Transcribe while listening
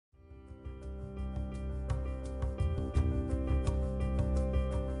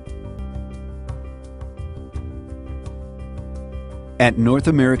At North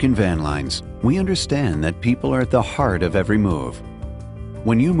American Van Lines, we understand that people are at the heart of every move.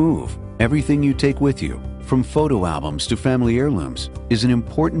 When you move, everything you take with you, from photo albums to family heirlooms, is an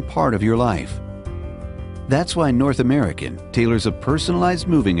important part of your life. That's why North American tailors a personalized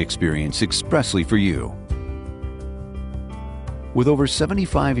moving experience expressly for you. With over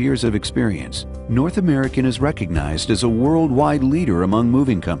 75 years of experience, North American is recognized as a worldwide leader among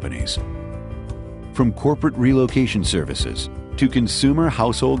moving companies. From corporate relocation services to consumer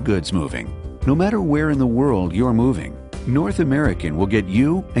household goods moving, no matter where in the world you're moving, North American will get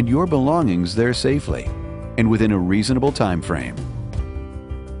you and your belongings there safely and within a reasonable time frame.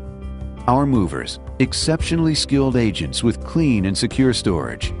 Our movers, exceptionally skilled agents with clean and secure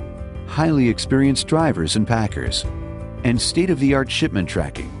storage, highly experienced drivers and packers, and state-of-the-art shipment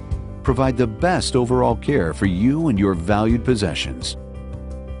tracking, provide the best overall care for you and your valued possessions.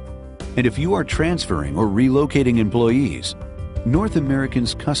 And if you are transferring or relocating employees, North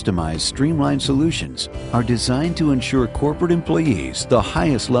American's customized streamlined solutions are designed to ensure corporate employees the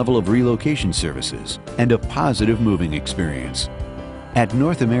highest level of relocation services and a positive moving experience. At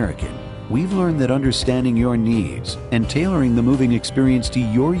North American, we've learned that understanding your needs and tailoring the moving experience to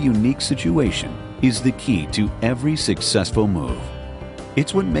your unique situation is the key to every successful move.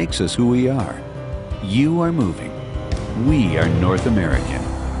 It's what makes us who we are. You are moving. We are North American.